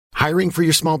Hiring for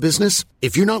your small business?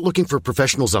 If you're not looking for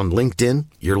professionals on LinkedIn,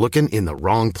 you're looking in the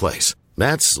wrong place.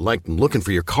 That's like looking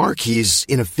for your car keys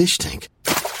in a fish tank.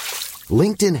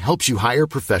 LinkedIn helps you hire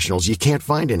professionals you can't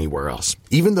find anywhere else,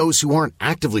 even those who aren't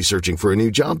actively searching for a new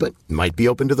job but might be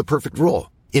open to the perfect role.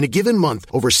 In a given month,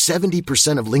 over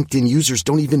 70% of LinkedIn users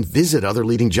don't even visit other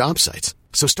leading job sites.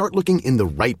 So start looking in the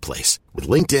right place. With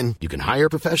LinkedIn, you can hire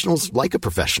professionals like a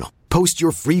professional. Post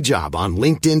your free job on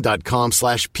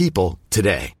linkedin.com/people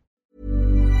today.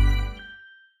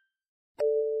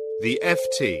 The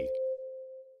FT.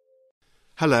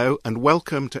 Hello and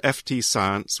welcome to FT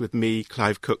Science with me,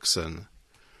 Clive Cookson.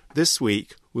 This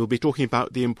week we'll be talking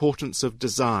about the importance of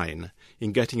design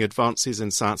in getting advances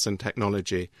in science and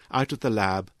technology out of the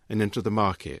lab and into the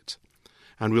market.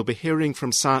 And we'll be hearing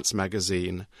from Science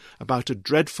magazine about a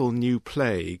dreadful new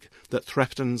plague that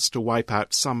threatens to wipe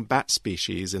out some bat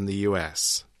species in the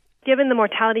US. Given the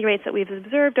mortality rates that we've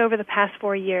observed over the past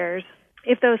 4 years,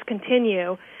 if those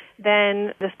continue,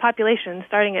 then this population,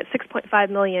 starting at 6.5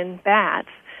 million bats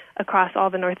across all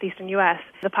the northeastern U.S.,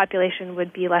 the population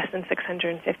would be less than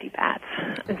 650 bats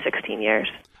in 16 years.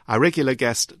 Our regular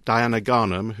guest, Diana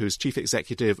Garnham, who's Chief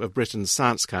Executive of Britain's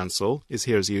Science Council, is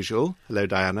here as usual. Hello,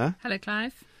 Diana. Hello,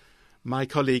 Clive. My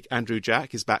colleague, Andrew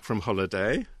Jack, is back from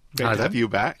holiday. Great Hi to there. have you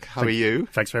back. How are you?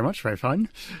 Thanks very much. Very fine.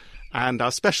 And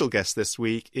our special guest this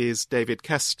week is David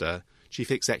Kester, Chief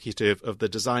Executive of the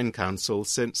Design Council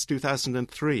since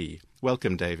 2003.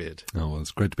 Welcome, David. Oh, well,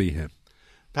 it's great to be here.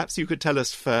 Perhaps you could tell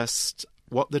us first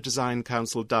what the Design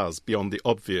Council does beyond the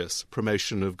obvious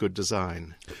promotion of good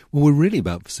design. Well, we're really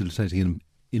about facilitating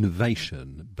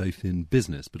innovation, both in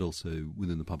business but also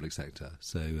within the public sector.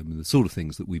 So the sort of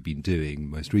things that we've been doing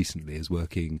most recently is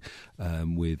working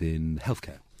within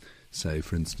healthcare. So,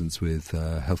 for instance, with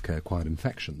healthcare-acquired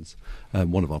infections,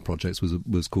 one of our projects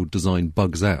was called Design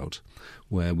Bugs Out,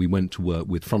 where we went to work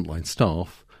with frontline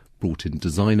staff, brought in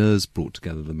designers, brought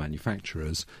together the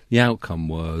manufacturers. The outcome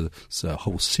was a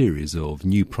whole series of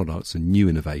new products and new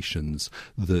innovations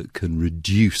that can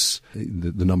reduce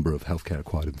the number of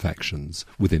healthcare-acquired infections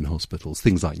within hospitals.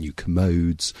 Things like new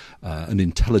commodes, an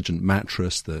intelligent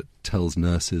mattress that tells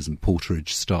nurses and porterage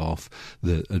staff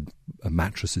that a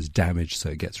mattress is damaged, so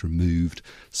it gets removed.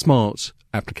 Smart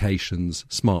applications,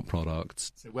 smart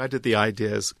products. So where did the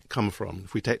ideas come from?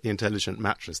 If we take the intelligent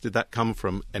mattress, did that come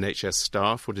from NHS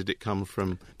staff or did it come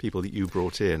from people that you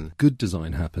brought in? Good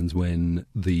design happens when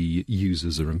the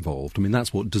users are involved. I mean,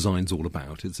 that's what design's all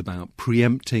about. It's about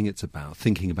preempting, it's about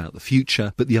thinking about the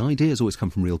future, but the ideas always come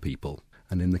from real people.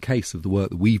 And in the case of the work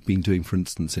that we've been doing, for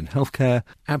instance, in healthcare,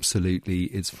 absolutely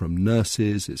it's from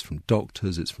nurses, it's from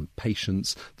doctors, it's from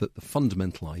patients that the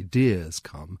fundamental ideas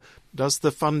come. Does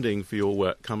the funding for your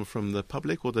work come from the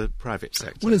public or the private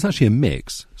sector? Well, it's actually a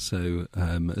mix. So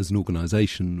as an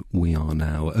organisation, we are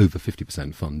now over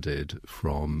 50% funded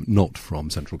not from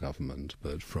central government,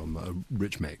 but from a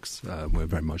rich mix. We're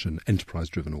very much an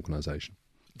enterprise-driven organisation.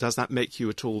 Does that make you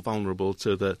at all vulnerable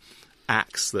to the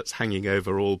axe that's hanging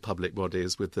over all public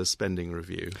bodies with the spending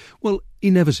review? Well,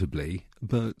 inevitably,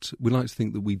 but we like to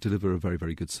think that we deliver a very,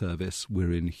 very good service.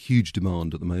 We're in huge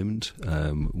demand at the moment.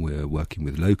 We're working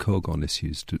with LOCOG on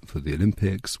issues for the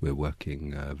Olympics. We're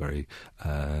working very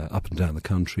up and down the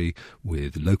country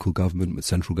with local government, with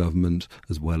central government,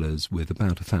 as well as with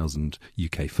about 1,000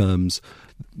 UK firms.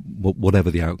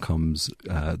 Whatever the outcomes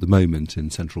at the moment in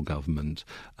central government,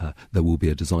 there will be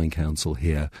a design council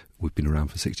here. We've been around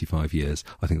for 65 years.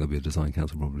 I think there'll be a design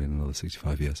council probably in another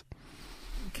 65 years.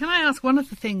 Can I ask, one of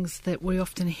the things that we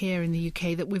often hear in the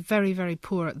UK, that we're very, very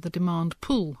poor at the demand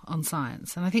pull on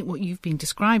science. And I think what you've been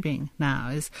describing now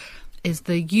is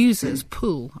the user's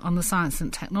pull on the science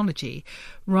and technology,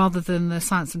 rather than the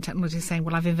science and technology saying,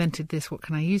 well, I've invented this, what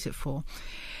can I use it for?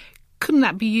 Couldn't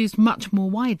that be used much more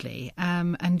widely?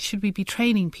 And should we be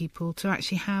training people to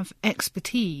actually have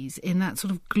expertise in that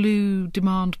sort of glue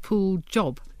demand pull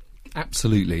job?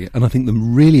 Absolutely. And I think the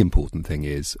really important thing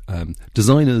is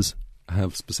designers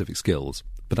have specific skills,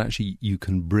 but actually you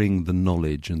can bring the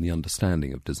knowledge and the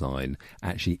understanding of design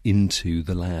actually into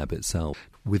the lab itself.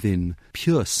 Within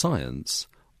pure science,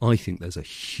 I think there's a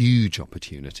huge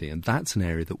opportunity, and that's an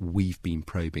area that we've been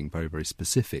probing very, very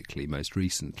specifically most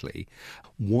recently,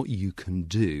 what you can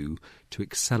do to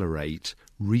accelerate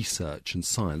research and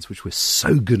science, which we're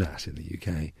so good at in the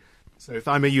UK. So if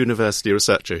I'm a university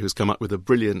researcher who's come up with a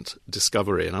brilliant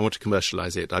discovery and I want to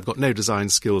commercialise it, I've got no design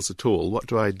skills at all, what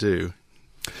do I do?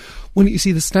 Well, you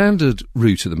see, the standard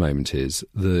route at the moment is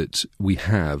that we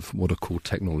have what are called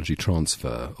technology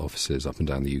transfer offices up and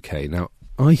down the UK. Now,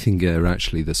 I think are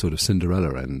actually the sort of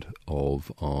Cinderella end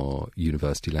of our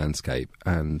university landscape,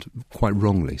 and quite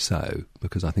wrongly so,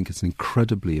 because I think it's an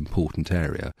incredibly important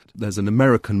area. There's an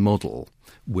American model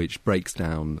which breaks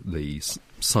down the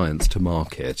science to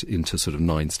market into sort of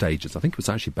 9 stages. I think it was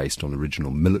actually based on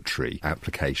original military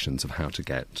applications of how to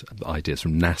get ideas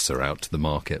from NASA out to the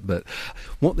market. But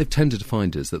what they've tended to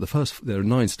find is that there are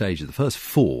 9 stages. The first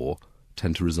 4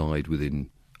 tend to reside within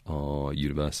our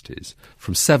universities.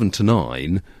 From 7 to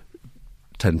 9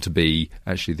 tend to be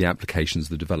actually the applications,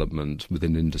 the development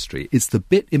within industry. It's the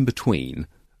bit in between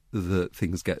that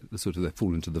things get they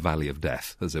fall into the valley of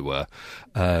death, as it were.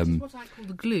 What I call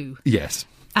the glue. Yes.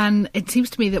 And it seems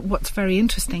to me that what's very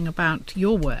interesting about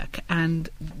your work and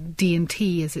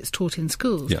D&T as it's taught in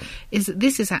schools is that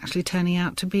this is actually turning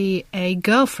out to be a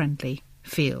girl-friendly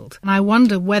field. And I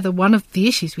wonder whether one of the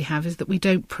issues we have is that we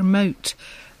don't promote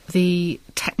the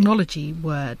technology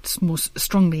words more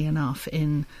strongly enough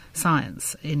in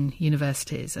science in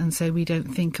universities, and so we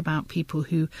don't think about people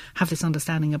who have this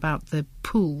understanding about the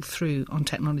pull through on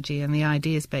technology and the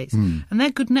ideas base, and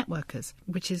they're good networkers,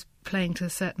 which is playing to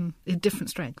certain different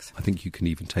strengths. I think you can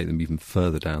even take them even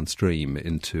further downstream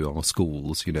into our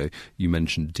schools. You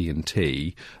mentioned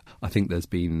D&T. I think there's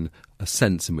been a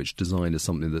sense in which design is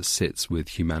something that sits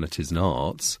with humanities and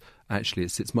arts. Actually,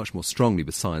 it sits much more strongly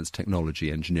with science,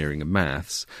 technology, engineering and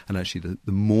maths. And actually,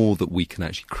 the more that we can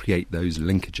actually create those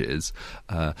linkages,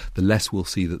 the less we'll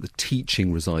see that the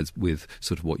teaching resides with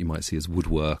sort of what you might see as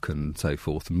woodwork and so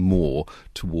forth, and more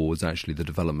towards actually the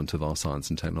development of our science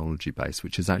and technology base,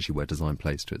 which is actually where design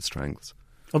plays to its strengths.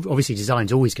 Obviously,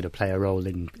 design's always going to play a role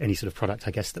in any sort of product,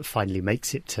 I guess, that finally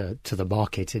makes it to the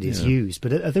market and is used.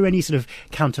 But are there any sort of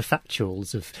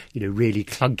counterfactuals of, really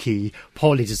clunky,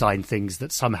 poorly designed things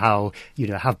that somehow,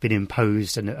 have been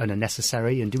imposed and are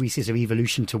necessary? And do we see sort of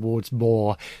evolution towards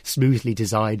more smoothly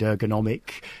designed,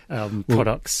 ergonomic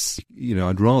products?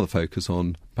 I'd rather focus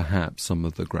on perhaps some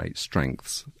of the great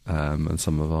strengths and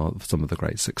some of the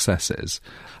great successes.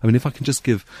 I mean, if I can just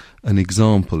give an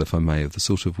example, if I may, of the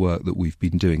sort of work that we've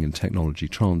been doing in technology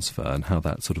transfer and how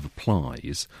that sort of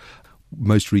applies.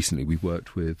 Most recently, we've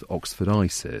worked with Oxford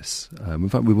ICIS. In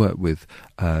fact, we worked with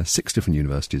 6 different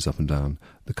universities up and down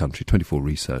the country, 24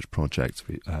 research projects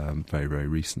very, very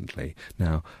recently.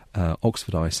 Now,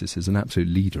 Oxford ICIS is an absolute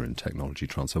leader in technology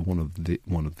transfer, one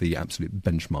of the absolute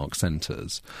benchmark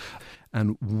centres.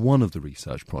 And one of the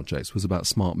research projects was about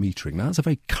smart metering. Now, that's a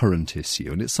very current issue,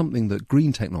 and it's something that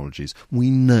green technologies, we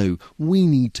know we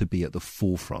need to be at the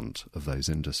forefront of those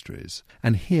industries.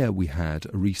 And here we had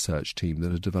a research team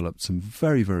that had developed some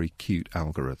very, very cute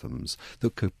algorithms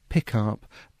that could pick up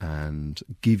and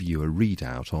give you a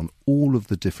readout on all of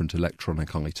the different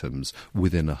electronic items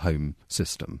within a home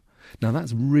system. Now,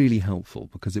 that's really helpful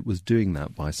because it was doing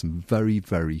that by some very,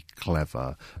 very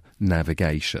clever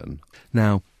navigation.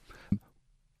 Now,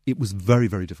 it was very,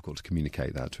 very difficult to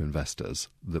communicate that to investors.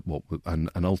 And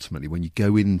ultimately, when you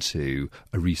go into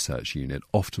a research unit,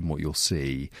 often what you'll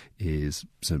see is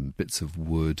some bits of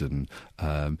wood and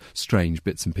strange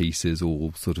bits and pieces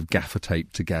all sort of gaffer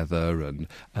taped together.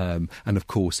 And of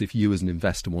course, if you as an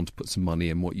investor want to put some money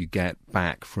in, what you get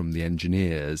back from the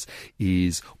engineers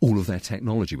is all of their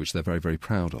technology, which they're very, very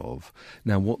proud of.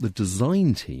 Now, what the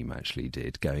design team actually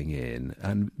did going in,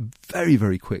 and very,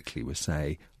 very quickly, was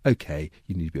say, OK,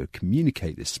 you need to be able to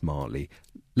communicate this smartly.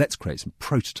 Let's create some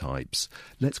prototypes.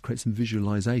 Let's create some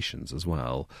visualizations as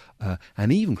well,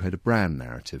 and even create a brand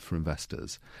narrative for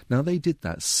investors. Now, they did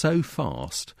that so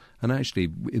fast, and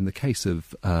actually, in the case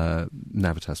of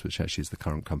Navitas, which actually is the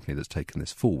current company that's taken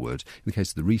this forward, in the case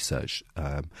of the research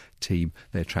team,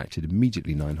 they attracted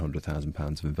immediately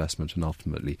 £900,000 of investment and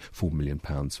ultimately £4 million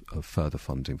of further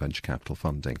funding, venture capital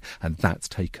funding, and that's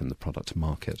taken the product to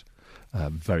market.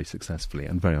 Very successfully,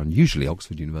 and very unusually,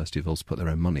 Oxford University have also put their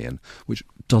own money in, which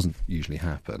doesn't usually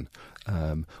happen,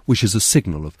 which is a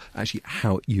signal of actually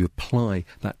how you apply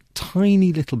that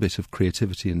tiny little bit of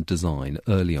creativity and design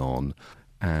early on,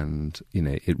 and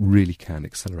it really can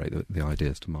accelerate the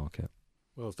ideas to market.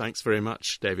 Well, thanks very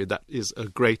much, David. That is a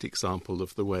great example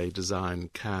of the way design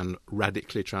can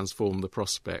radically transform the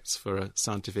prospects for a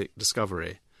scientific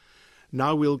discovery.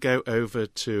 Now we'll go over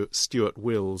to Stuart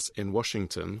Wills in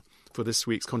Washington for this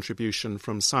week's contribution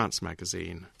from Science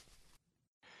Magazine.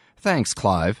 Thanks,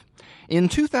 Clive. In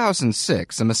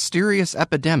 2006, a mysterious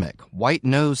epidemic, white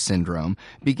nose syndrome,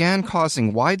 began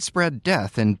causing widespread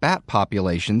death in bat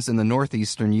populations in the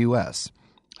northeastern U.S.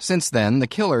 Since then, the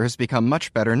killer has become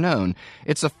much better known.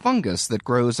 It's a fungus that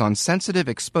grows on sensitive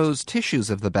exposed tissues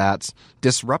of the bats,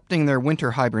 disrupting their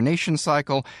winter hibernation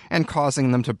cycle and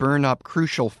causing them to burn up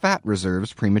crucial fat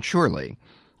reserves prematurely.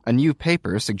 A new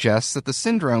paper suggests that the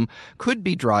syndrome could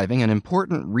be driving an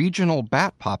important regional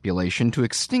bat population to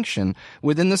extinction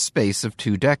within the space of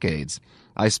 2 decades.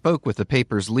 I spoke with the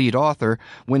paper's lead author,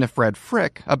 Winifred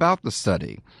Frick, about the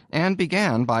study, and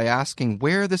began by asking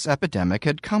where this epidemic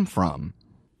had come from.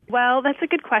 Well, that's a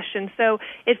good question. So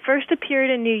it first appeared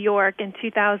in New York in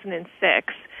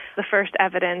 2006, the first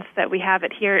evidence that we have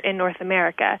it here in North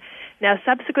America. Now,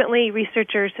 subsequently,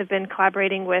 researchers have been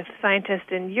collaborating with scientists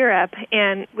in Europe,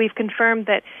 and we've confirmed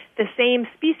that the same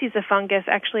species of fungus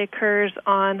actually occurs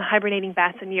on hibernating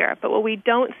bats in Europe. But what we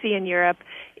don't see in Europe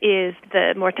is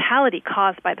the mortality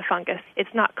caused by the fungus.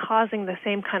 It's not causing the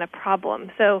same kind of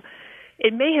problem. So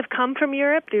it may have come from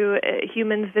Europe through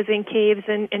humans visiting caves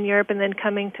in Europe and then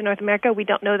coming to North America. We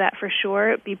don't know that for sure.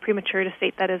 It would be premature to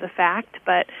state that as a fact,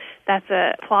 but that's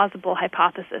a plausible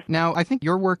hypothesis. Now, I think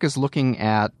your work is looking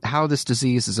at how this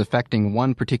disease is affecting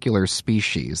one particular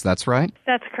species. That's right?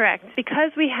 That's correct.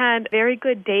 Because we had very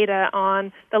good data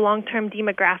on the long-term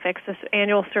demographics, this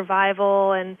annual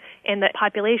survival, and the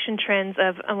population trends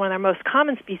of one of our most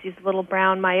common species, little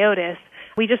brown myotis,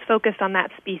 we just focused on that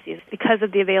species because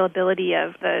of the availability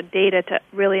of the data to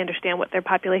really understand what their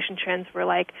population trends were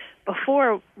like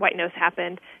before white nose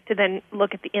happened, to then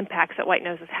look at the impacts that white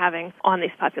nose is having on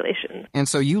these populations. And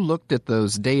so you looked at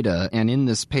those data, and in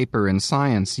this paper in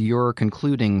Science, you're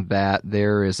concluding that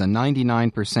there is a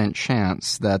 99%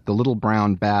 chance that the little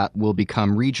brown bat will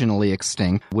become regionally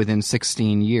extinct within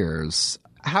 16 years.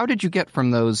 How did you get from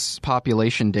those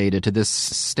population data to this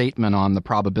statement on the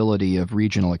probability of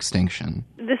regional extinction?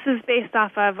 This is based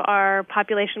off of our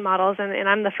population models, and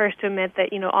I'm the first to admit that,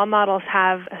 all models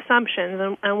have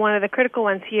assumptions, and one of the critical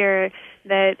ones here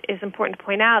that is important to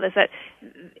point out is that,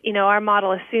 our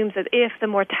model assumes that if the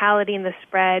mortality and the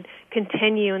spread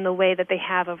continue in the way that they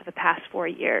have over the past 4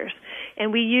 years.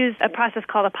 And we used a process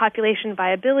called a population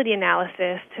viability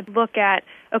analysis to look at,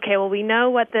 we know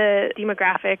what the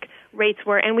demographic rates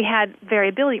were, and we had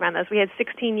variability around those. We had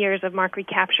 16 years of mark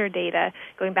recapture data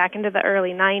going back into the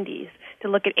early 90s to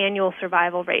look at annual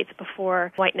survival rates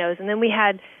before white nose. And then we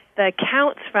had the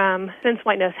counts from since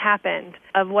white nose happened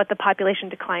of what the population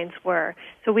declines were.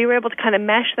 So we were able to kind of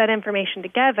mesh that information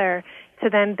together to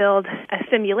then build a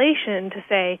simulation to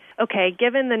say,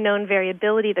 given the known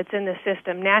variability that's in the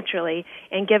system naturally,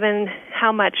 and given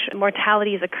how much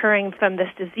mortality is occurring from this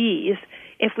disease,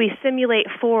 if we simulate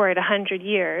forward 100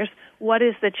 years, what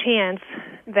is the chance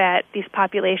that these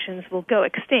populations will go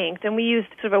extinct? And we used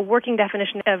sort of a working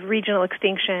definition of regional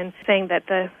extinction, saying that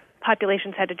the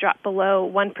populations had to drop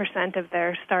below 1% of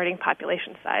their starting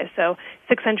population size, so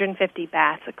 650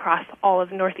 bats across all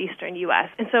of northeastern U.S.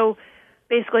 And so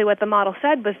basically what the model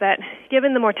said was that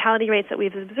given the mortality rates that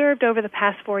we've observed over the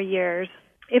past 4 years,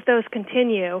 if those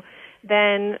continue,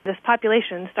 then this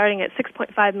population, starting at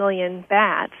 6.5 million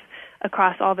bats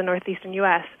across all the northeastern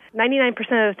U.S., 99%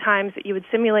 of the times that you would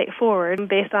simulate forward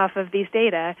based off of these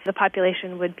data, the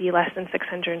population would be less than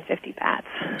 650 bats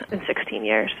in 16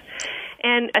 years.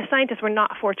 And as scientists, we're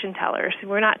not fortune tellers.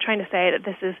 We're not trying to say that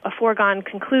this is a foregone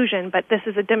conclusion, but this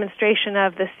is a demonstration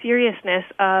of the seriousness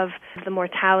of the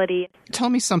mortality. Tell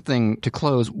me something to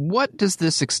close. What does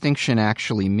this extinction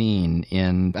actually mean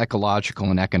in ecological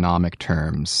and economic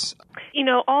terms?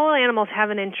 All animals have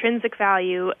an intrinsic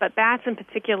value, but bats in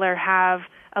particular have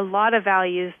a lot of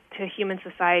values to human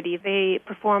society. They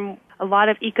perform a lot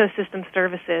of ecosystem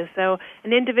services. So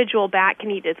an individual bat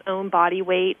can eat its own body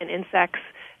weight in insects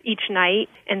each night.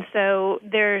 And so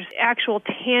there's actual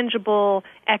tangible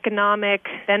economic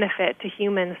benefit to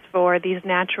humans for these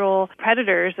natural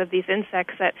predators of these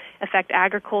insects that affect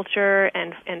agriculture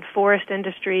and forest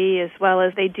industry, as well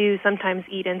as they do sometimes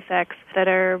eat insects that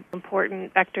are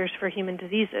important vectors for human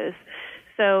diseases.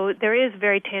 So there is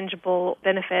very tangible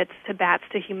benefits to bats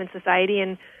to human society,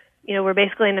 and we're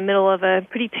basically in the middle of a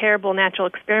pretty terrible natural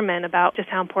experiment about just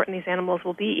how important these animals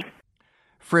will be.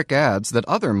 Frick adds that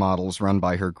other models run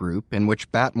by her group, in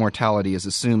which bat mortality is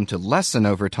assumed to lessen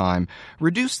over time,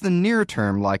 reduce the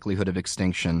near-term likelihood of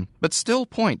extinction, but still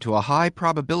point to a high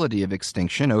probability of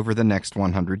extinction over the next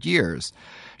 100 years.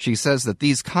 She says that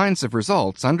these kinds of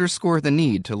results underscore the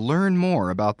need to learn more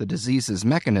about the disease's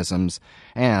mechanisms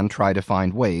and try to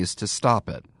find ways to stop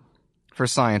it. For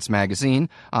Science Magazine,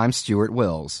 I'm Stuart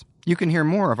Wills. You can hear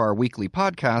more of our weekly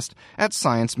podcast at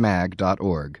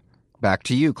sciencemag.org. Back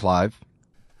to you, Clive.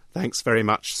 Thanks very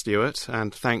much, Stuart,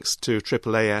 and thanks to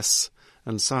AAAS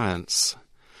and Science.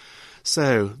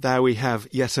 So, there we have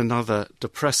yet another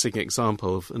depressing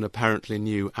example of an apparently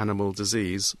new animal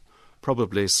disease,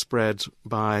 probably spread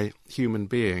by human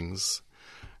beings.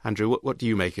 Andrew, what do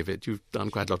you make of it? You've done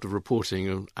quite a lot of reporting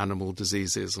on animal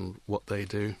diseases and what they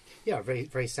do. Yeah, very,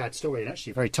 very sad story, and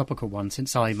actually a very topical one,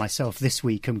 since I myself this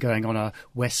week am going on a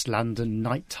West London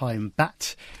nighttime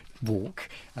bat walk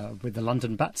with the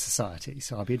London Bat Society.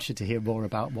 So I'll be interested to hear more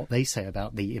about what they say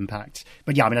about the impact.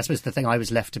 But yeah, I mean, I suppose the thing I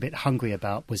was left a bit hungry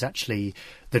about was actually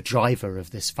the driver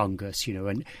of this fungus,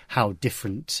 and how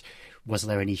different, was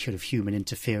there any sort of human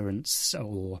interference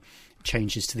or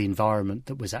changes to the environment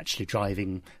that was actually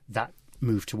driving that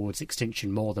move towards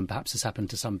extinction more than perhaps has happened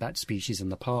to some bat species in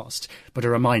the past. But a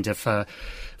reminder for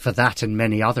that and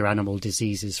many other animal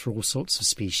diseases for all sorts of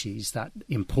species, that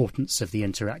importance of the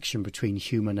interaction between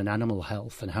human and animal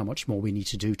health, and how much more we need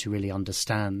to do to really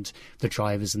understand the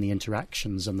drivers and the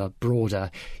interactions and the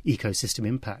broader ecosystem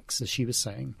impacts, as she was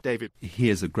saying. David.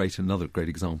 Here's another great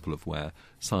example of where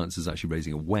science is actually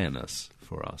raising awareness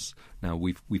for us. Now,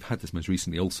 we've had this most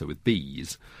recently also with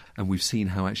bees, and we've seen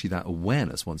how actually that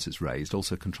awareness, once it's raised,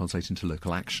 also can translate into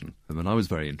local action. And I was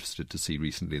very interested to see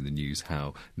recently in the news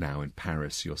how now in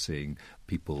Paris you're seeing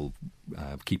people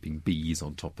keeping bees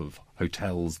on top of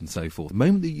hotels and so forth. The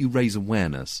moment that you raise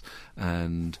awareness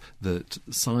and that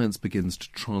science begins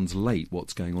to translate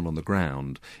what's going on the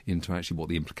ground into actually what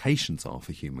the implications are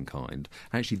for humankind,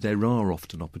 actually there are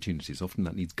often opportunities. Often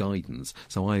that needs guidance.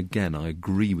 So I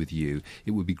agree with you.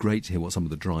 It would be great to hear what some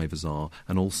of the drivers are,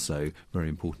 and also, very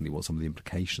importantly, what some of the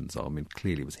implications are. I mean,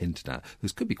 clearly it was hinted at.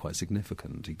 This could be quite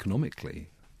significant economically.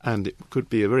 And it could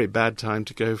be a very bad time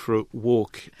to go for a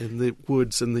walk in the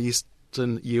woods in the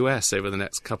eastern US over the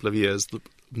next couple of years.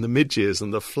 The midges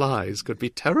and the flies could be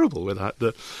terrible without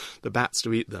the bats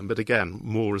to eat them. But again,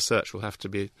 more research will have to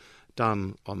be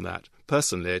done on that.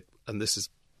 Personally, and this is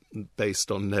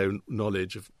based on no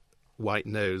knowledge of white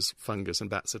nose fungus and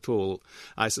bats at all,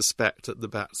 I suspect that the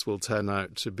bats will turn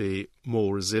out to be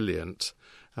more resilient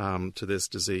to this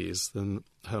disease than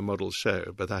her models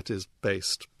show, but that is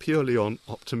based purely on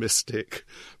optimistic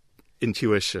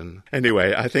intuition.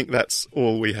 Anyway, I think that's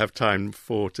all we have time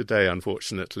for today,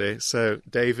 unfortunately. So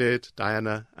David,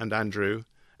 Diana and Andrew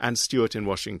and Stuart in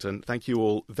Washington, thank you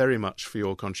all very much for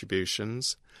your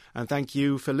contributions, and thank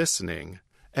you for listening.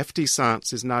 FT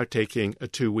Science is now taking a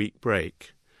 2-week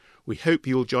break. We hope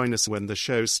you'll join us when the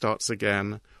show starts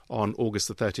again on August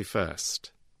the 31st.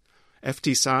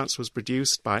 FT Science was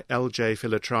produced by LJ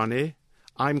Filitrani.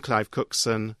 I'm Clive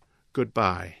Cookson.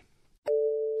 Goodbye.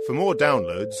 For more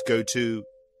downloads, go to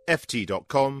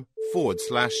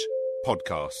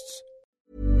ft.com/podcasts.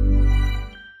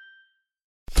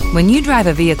 When you drive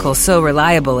a vehicle so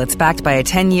reliable it's backed by a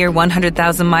 10-year,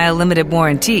 100,000-mile limited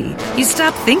warranty, you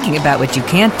stop thinking about what you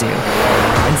can't do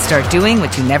and start doing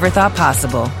what you never thought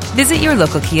possible. Visit your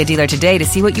local Kia dealer today to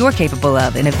see what you're capable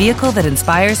of in a vehicle that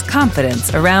inspires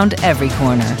confidence around every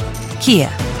corner. Kia,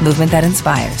 movement that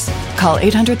inspires. Call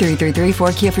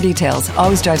 800-333-4KIA for details.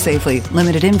 Always drive safely.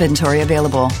 Limited inventory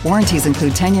available. Warranties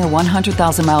include 10-year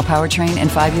 100,000-mile powertrain and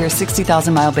 5-year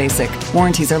 60,000-mile basic.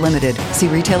 Warranties are limited. See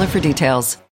retailer for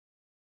details.